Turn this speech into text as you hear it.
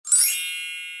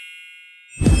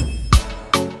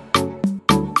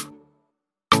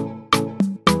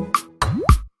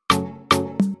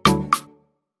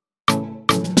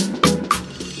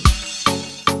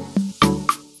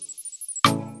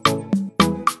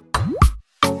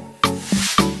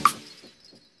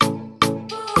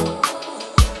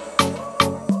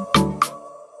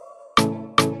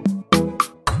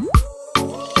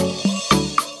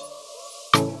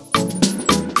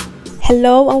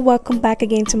Hello and welcome back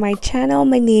again to my channel.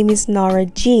 My name is Nora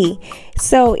G.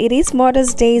 So it is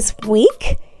Mother's Day's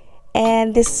week,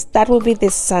 and that will be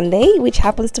this Sunday, which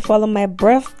happens to follow my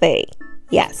birthday.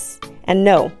 Yes, and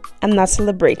no, I'm not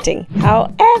celebrating.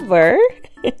 However,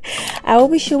 I will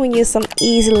be showing you some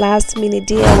easy last-minute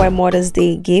DIY Mother's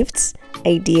Day gifts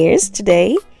ideas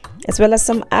today, as well as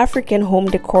some African home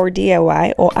decor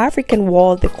DIY or African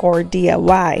wall decor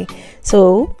DIY.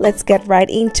 So let's get right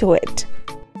into it.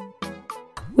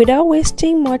 Without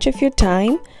wasting much of your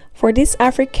time, for this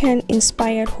African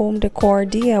inspired home decor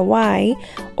DIY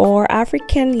or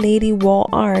African lady wall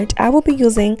art, I will be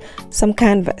using some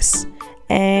canvas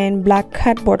and black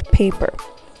cardboard paper.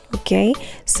 Okay,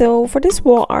 so for this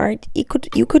wall art, you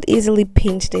could easily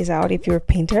paint this out if you're a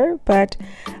painter, but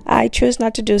I chose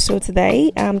not to do so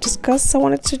today, just because I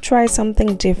wanted to try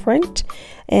something different.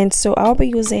 And so I'll be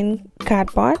using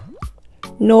cardboard.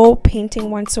 No painting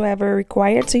whatsoever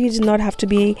required, so you do not have to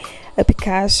be a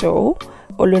Picasso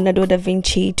or Leonardo da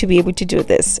Vinci to be able to do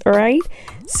this. All right,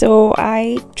 so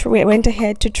I went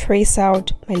ahead to trace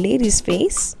out my lady's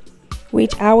face,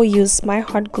 which I will use my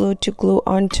hot glue to glue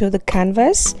onto the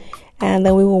canvas, and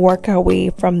then we will work our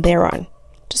way from there on.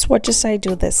 Just watch as I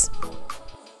do this.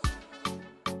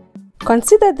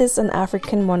 Consider this an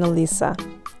African Mona Lisa.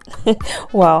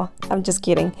 Well, I'm just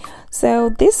kidding. So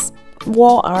this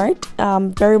wall art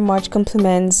very much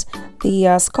complements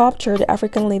the sculpture, the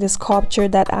African lady sculpture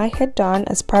that I had done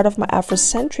as part of my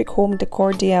Afrocentric home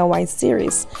decor DIY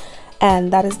series,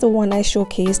 and that is the one I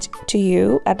showcased to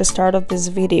you at the start of this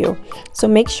video. So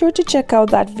make sure to check out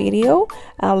that video.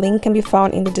 A link can be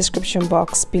found in the description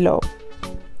box below.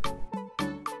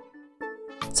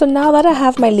 So now that I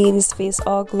have my lady's face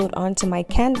all glued onto my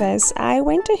canvas, I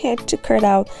went ahead to cut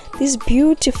out this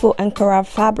beautiful Ankara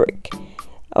fabric.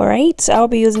 Alright, so I'll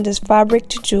be using this fabric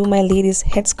to do my lady's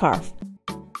headscarf.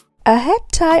 A head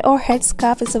tie or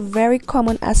headscarf is a very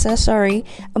common accessory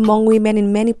among women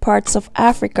in many parts of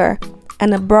Africa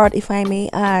and abroad, if I may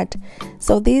add.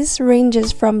 So this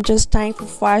ranges from just tying for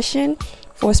fashion,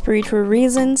 for spiritual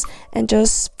reasons, and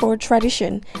just for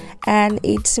tradition, and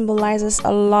it symbolizes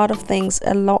a lot of things,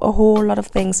 a whole lot of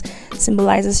things. It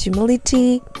symbolizes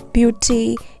humility,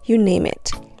 beauty, you name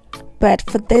it. But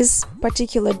for this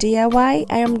particular DIY,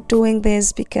 I am doing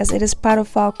this because it is part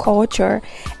of our culture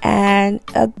and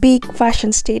a big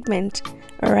fashion statement.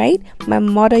 Alright, my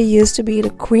mother used to be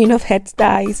the queen of head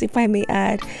ties, if I may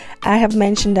add. I have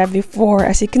mentioned that before,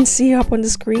 as you can see up on the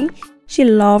screen. She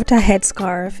loved her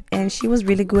headscarf and she was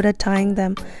really good at tying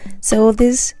them. So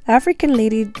this African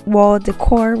lady wall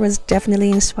decor was definitely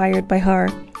inspired by her.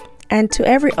 And to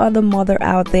every other mother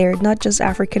out there, not just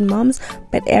African moms,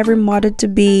 but every mother to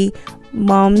be,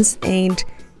 moms, and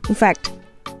in fact,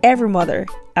 every mother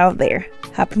out there,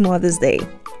 happy Mother's Day.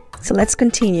 So let's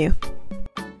continue.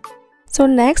 So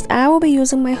next, I will be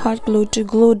using my hot glue to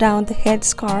glue down the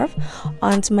headscarf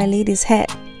onto my lady's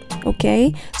head.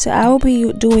 Okay, so I will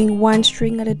be doing one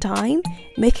string at a time,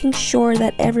 making sure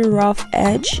that every rough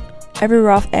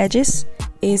edges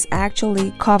is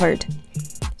actually covered.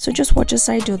 So just watch as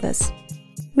I do this.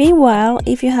 Meanwhile,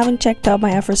 if you haven't checked out my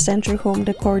Afrocentric home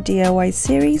decor DIY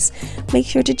series, make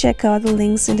sure to check out the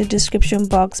links in the description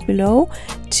box below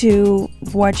to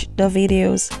watch the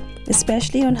videos,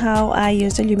 especially on how I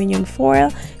used aluminum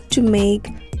foil to make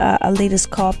a lady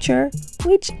sculpture,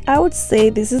 which I would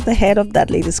say this is the head of that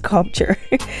lady sculpture.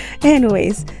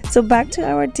 Anyways, so back to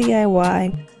our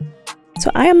DIY.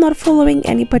 So I am not following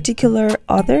any particular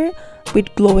order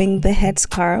with gluing the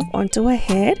headscarf onto her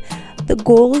head. The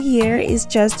goal here is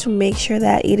just to make sure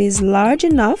that it is large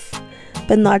enough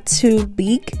but not too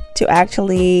big to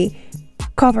actually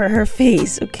cover her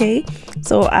face. Okay,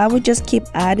 so I would just keep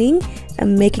adding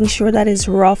and making sure that it's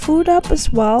ruffled up as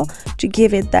well to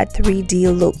give it that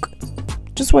 3D look.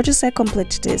 Just watch as I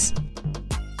complete this.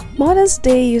 Mother's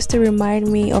Day used to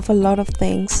remind me of a lot of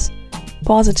things,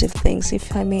 positive things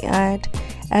if I may add,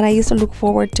 and I used to look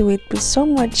forward to it with so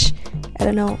much, I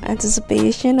don't know,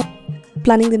 anticipation,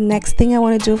 planning the next thing I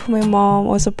want to do for my mom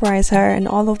or surprise her and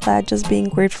all of that, just being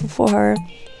grateful for her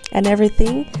and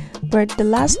everything. But the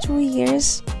last 2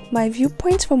 years, my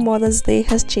viewpoint for Mother's Day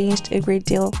has changed a great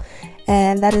deal,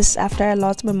 and that is after I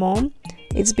lost my mom.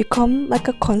 It's become like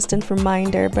a constant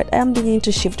reminder, but I'm beginning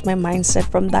to shift my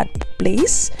mindset from that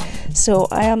place. So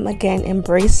I am again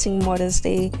embracing Mother's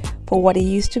Day for what it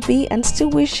used to be and still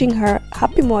wishing her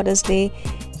happy Mother's Day,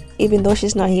 even though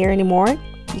she's not here anymore,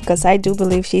 because I do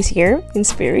believe she's here in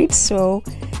spirit. So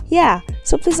yeah,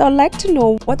 so please, I'd like to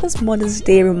know, what does Mother's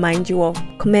Day remind you of?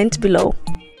 Comment below.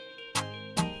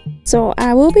 So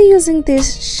I will be using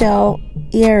these shell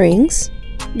earrings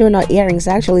they're not earrings,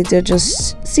 actually they're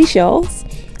just seashells.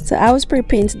 So I will spray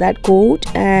paint that gold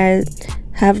and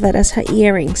have that as her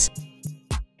earrings.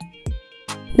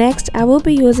 Next, I will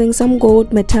be using some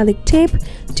gold metallic tape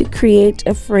to create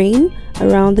a frame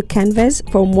around the canvas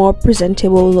for a more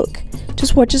presentable look.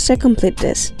 Just watch as I complete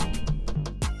this.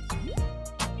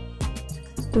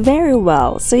 Very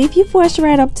well, so if you've watched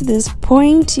right up to this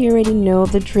point, you already know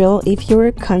the drill if you're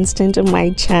a constant on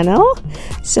my channel.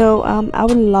 So I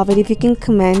would love it if you can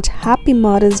comment Happy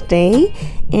Mother's Day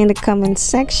in the comment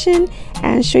section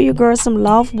and show your girls some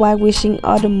love while wishing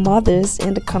other mothers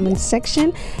in the comment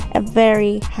section a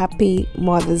very happy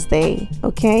Mother's Day.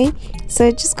 Okay,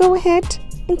 so just go ahead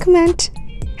and comment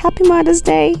Happy Mother's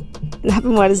Day, and Happy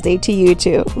Mother's Day to you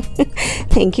too.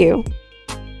 Thank you.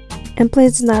 And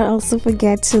please do not also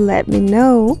forget to let me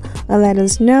know or let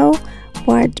us know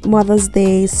what Mother's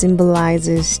Day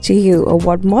symbolizes to you, or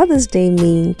what Mother's Day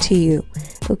mean to you.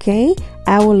 Okay,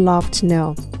 I would love to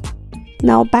know.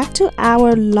 Now back to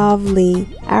our lovely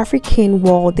African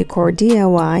wall decor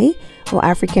DIY or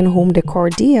African home decor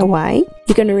DIY.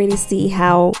 You can already see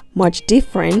how much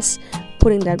difference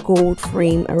putting that gold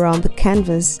frame around the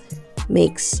canvas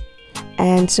makes.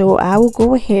 And so I will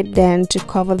go ahead then to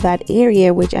cover that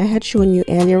area which I had shown you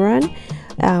earlier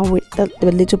on with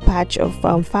the little patch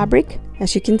of fabric,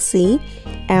 as you can see.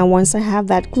 And once I have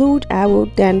that glued, I will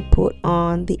then put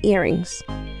on the earrings.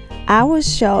 Our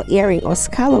shell earring or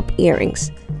scallop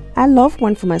earrings. I love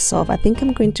one for myself. I think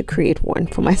I'm going to create one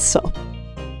for myself.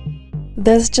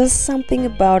 There's just something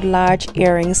about large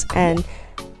earrings and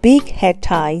big head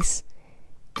ties.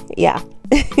 Yeah.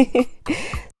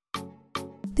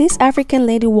 This African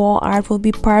lady wall art will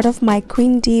be part of my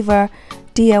Queen Diva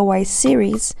DIY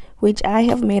series, which I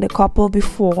have made a couple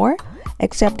before,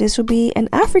 except this will be an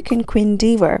African Queen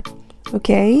Diva.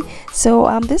 Okay,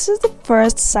 so this is the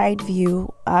first side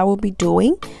view I will be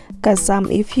doing, because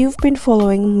if you've been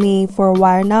following me for a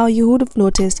while now, you would have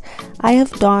noticed I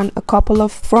have done a couple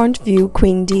of front view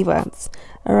Queen Divas.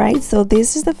 Alright, so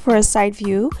this is the first side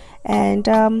view, and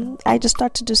I just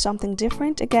thought to do something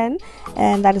different again,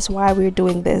 and that is why we're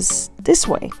doing this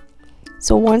way.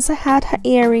 So once I had her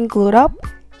earring glued up,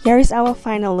 here is our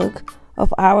final look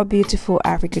of our beautiful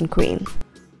African queen.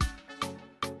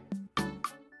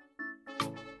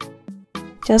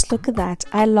 Just look at that.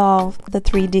 I love the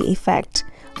 3D effect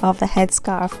of the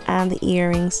headscarf and the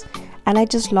earrings, and I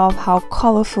just love how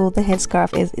colorful the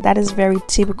headscarf is. That is very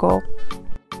typical.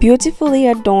 Beautifully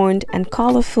adorned and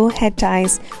colorful head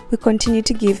ties will continue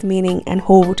to give meaning and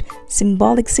hold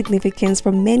symbolic significance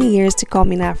for many years to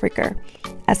come in Africa,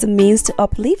 as a means to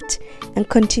uplift and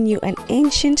continue an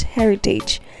ancient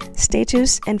heritage,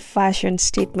 status, and fashion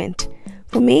statement.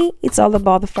 For me, it's all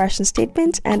about the fashion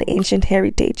statement and the ancient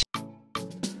heritage.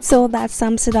 So that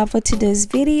sums it up for today's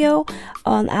video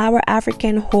on our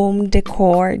African home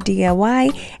decor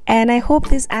DIY, and I hope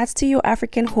this adds to your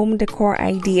African home decor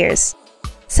ideas.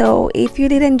 So if you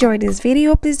did enjoy this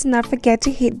video, please do not forget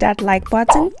to hit that like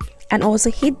button and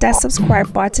also hit that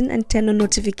subscribe button and turn on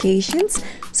notifications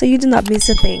so you do not miss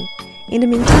a thing. In the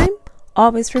meantime,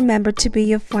 always remember to be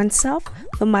your fun self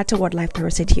no matter what life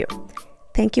throws at you.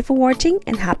 Thank you for watching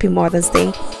and happy Mother's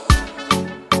Day.